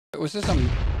Was there some...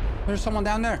 There's someone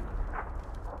down there.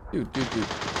 Dude.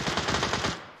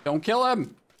 Don't kill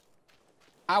him.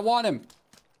 I want him.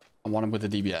 I want him with the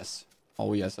DBS.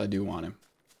 Oh, yes, I do want him.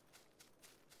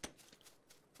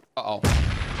 Uh-oh.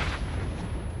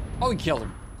 Oh, he killed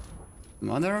him.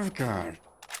 Mother of God.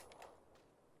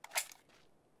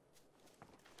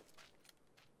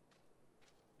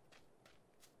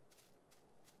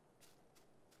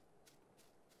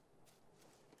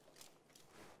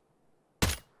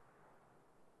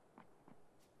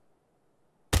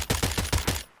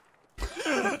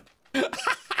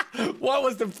 What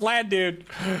was the plan, dude?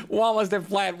 What was the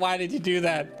plan? Why did you do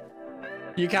that?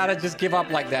 You gotta just give up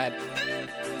like that.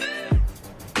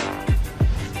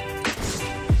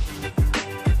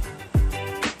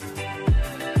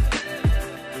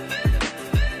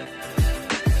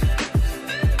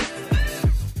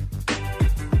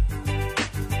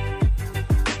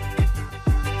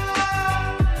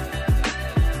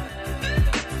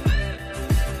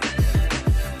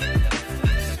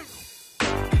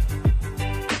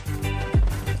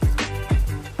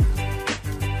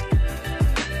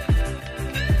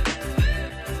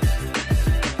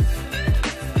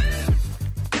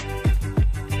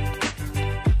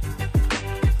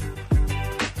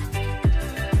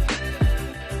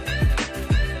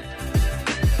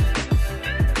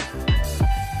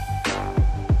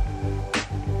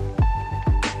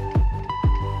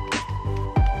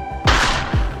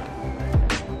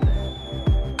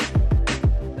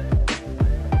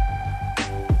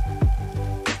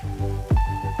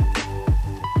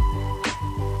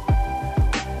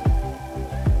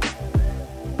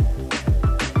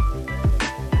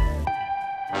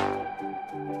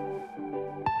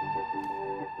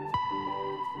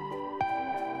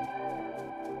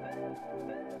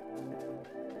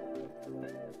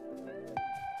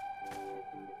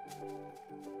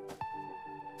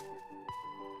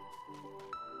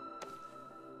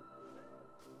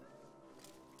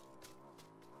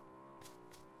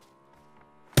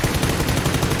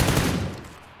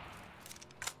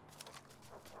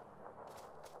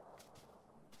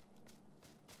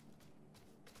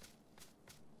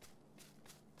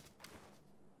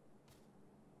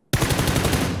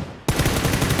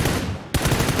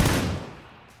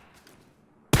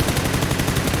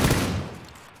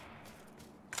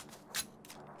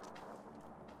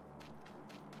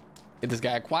 Hit this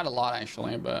guy quite a lot,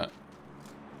 actually, but...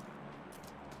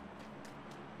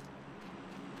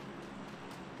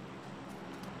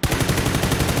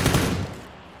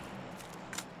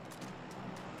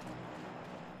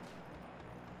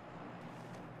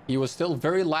 he was still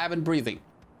very live and breathing.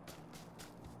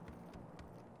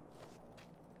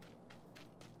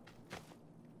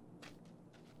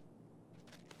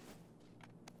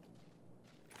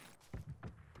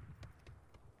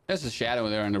 There's a shadow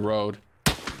there in the road.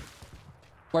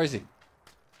 Where is he?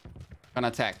 Gonna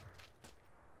attack.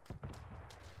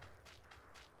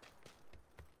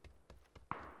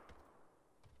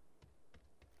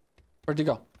 Where'd he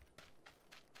go?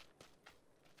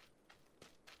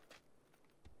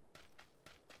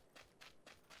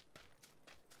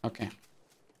 Okay.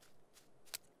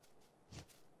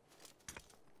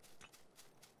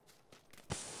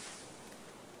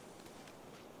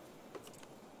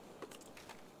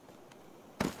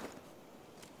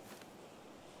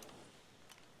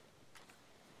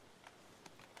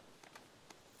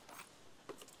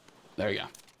 There you go.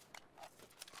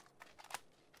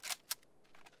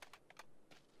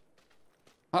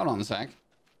 Hold on a sec.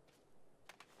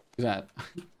 Who's that?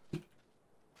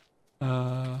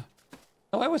 Oh,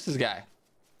 where was this guy?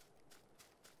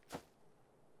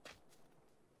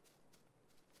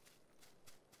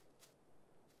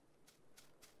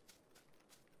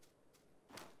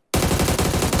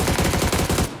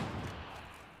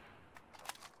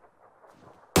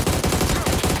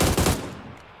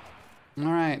 All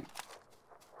right.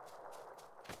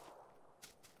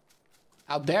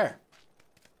 Out there.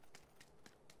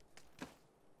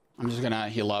 I'm just gonna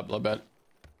heal up a little bit.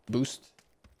 Boost.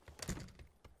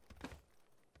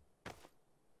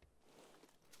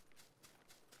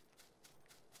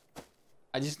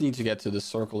 I just need to get to the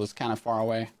circle. It's kind of far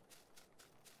away.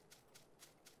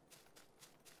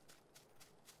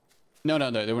 No,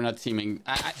 they were not teaming.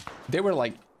 They were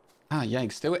like,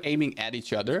 yikes. They were aiming at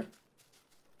each other.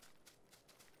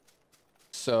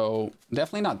 So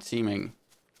definitely not teaming.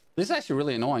 This is actually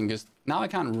really annoying because now I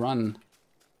can't run.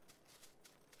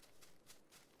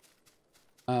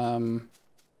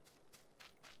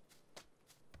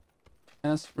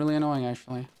 That's really annoying,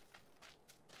 actually.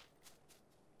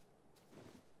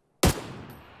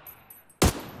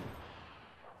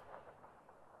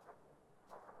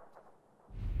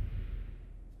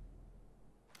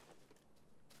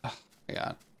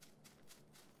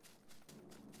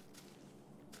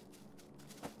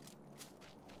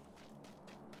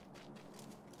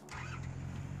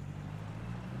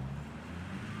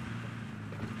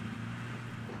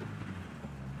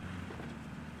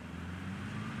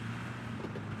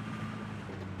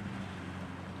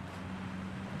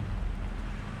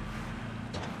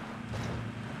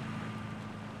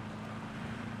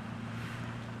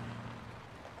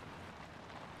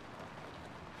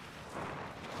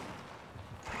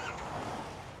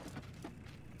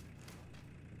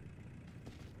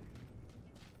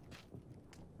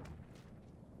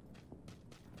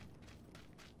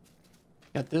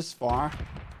 Got this far.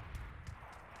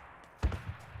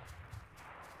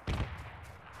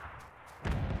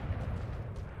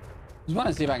 Just want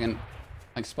to see if I can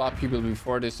like spot people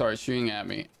before they start shooting at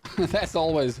me. That's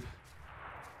always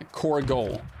a core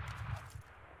goal.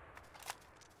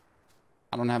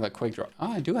 I don't have a quick draw.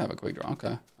 Oh, I do have a quick draw.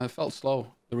 Okay. I felt slow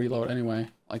to reload anyway.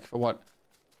 Like for what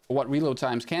reload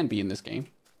times can be in this game.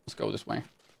 Let's go this way.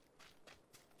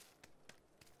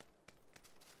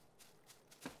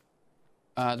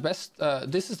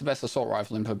 This is the best assault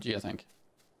rifle in PUBG, I think.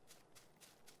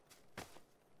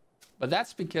 But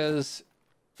that's because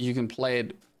you can play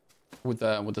it with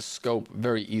the scope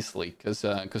very easily, because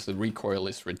the recoil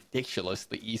is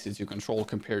ridiculously easy to control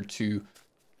compared to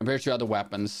other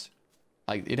weapons.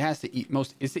 Like it has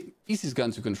it's the easiest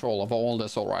gun to control of all the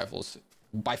assault rifles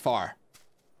by far,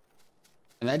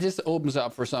 and that just opens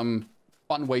up for some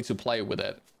fun way to play with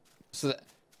it. So,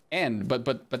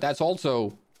 but that's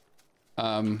also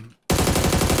a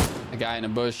guy in a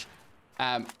bush.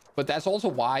 But that's also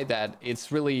why that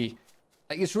it's really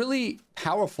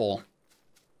powerful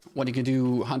when you can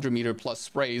do 100-meter plus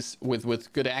sprays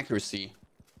with good accuracy.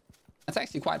 That's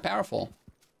actually quite powerful,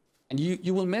 and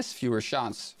you will miss fewer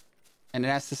shots, and it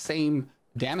has the same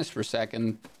damage per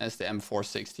second as the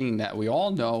M416 that we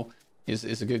all know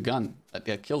is a good gun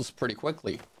that kills pretty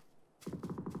quickly.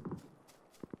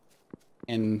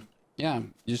 And yeah,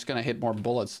 you're just gonna hit more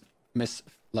bullets, miss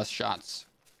less shots.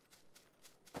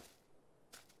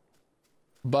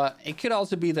 But it could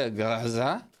also be the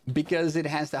Gaza, because it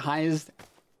has the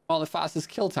fastest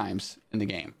kill times in the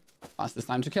game. Fastest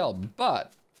time to kill.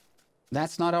 But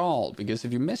that's not all, because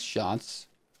if you miss shots,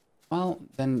 well,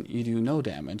 then you do no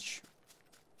damage.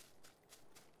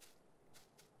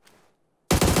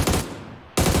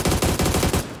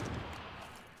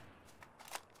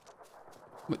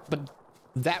 But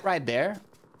that right there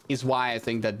is why I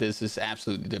think that this is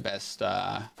absolutely the best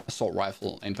assault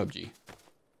rifle in PUBG.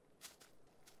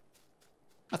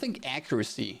 I think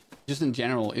accuracy, just in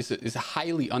general, is a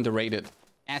highly underrated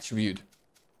attribute.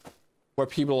 Where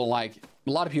people like,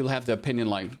 a lot of people have the opinion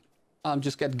like,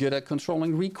 just get good at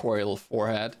controlling recoil,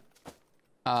 forehead.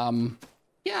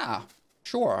 Yeah,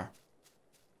 sure.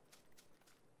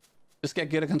 Just get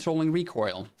good at controlling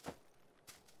recoil.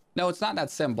 No, it's not that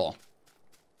simple.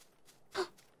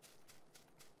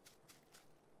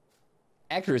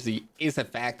 Accuracy is a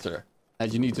factor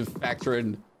that you need to factor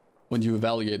in when you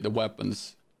evaluate the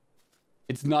weapons.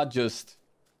 It's not just,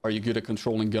 are you good at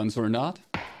controlling guns or not?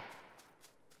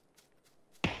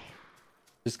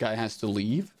 This guy has to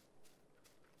leave.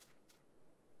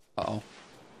 Uh-oh.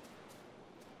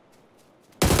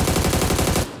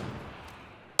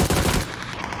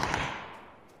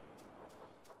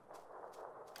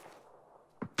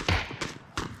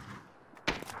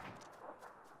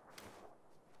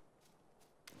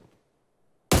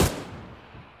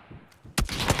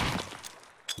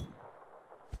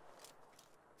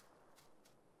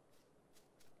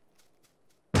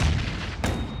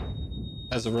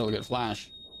 That's a really good flash.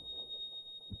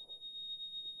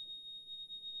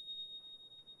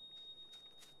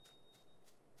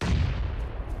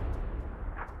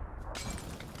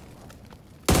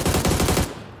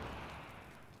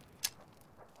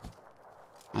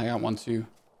 I got one too.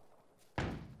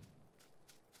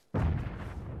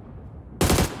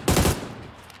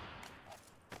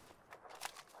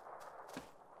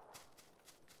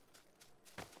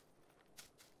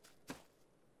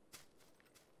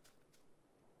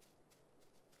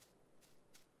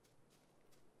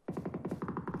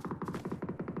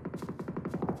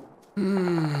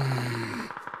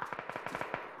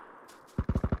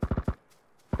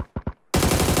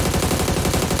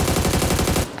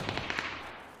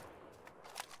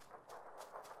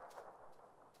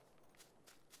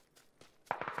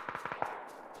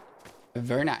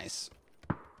 Very nice.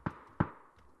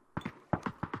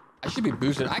 I should be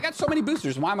boosted. I got so many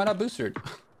boosters. Why am I not boosted?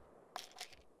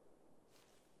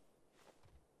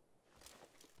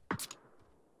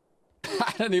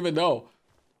 I don't even know.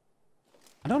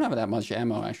 I don't have that much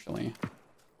ammo, actually.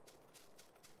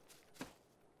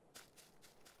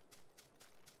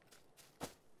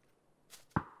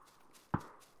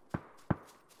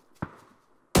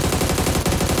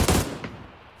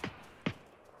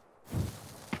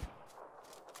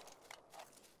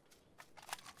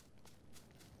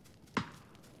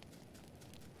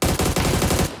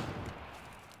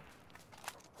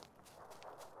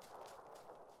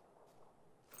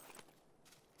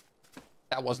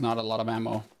 That was not a lot of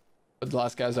ammo. But the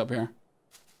last guy's up here.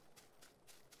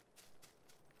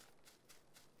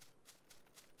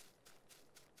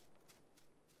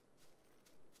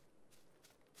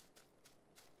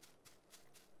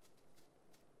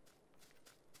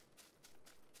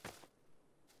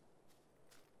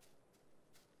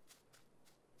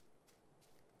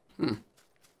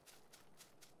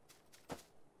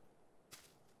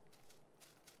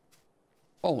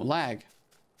 Oh, lag.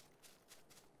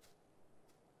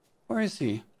 Where is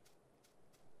he?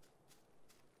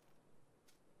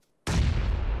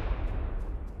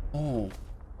 Oh.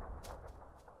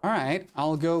 All right,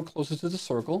 I'll go closer to the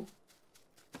circle.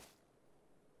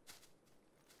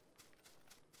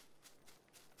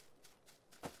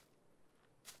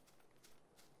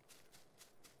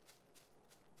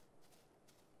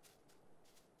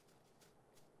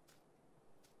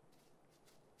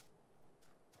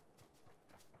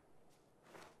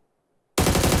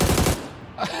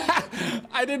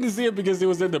 I didn't see it because it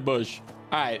was in the bush.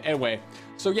 All right, anyway.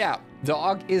 So yeah, the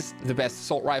AUG is the best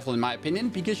assault rifle in my opinion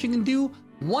because you can do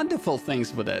wonderful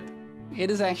things with it. It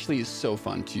is actually so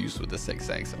fun to use with the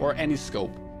 6X or any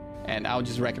scope. And I would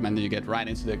just recommend that you get right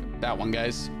into that one,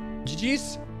 guys.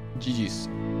 GG's. GG's.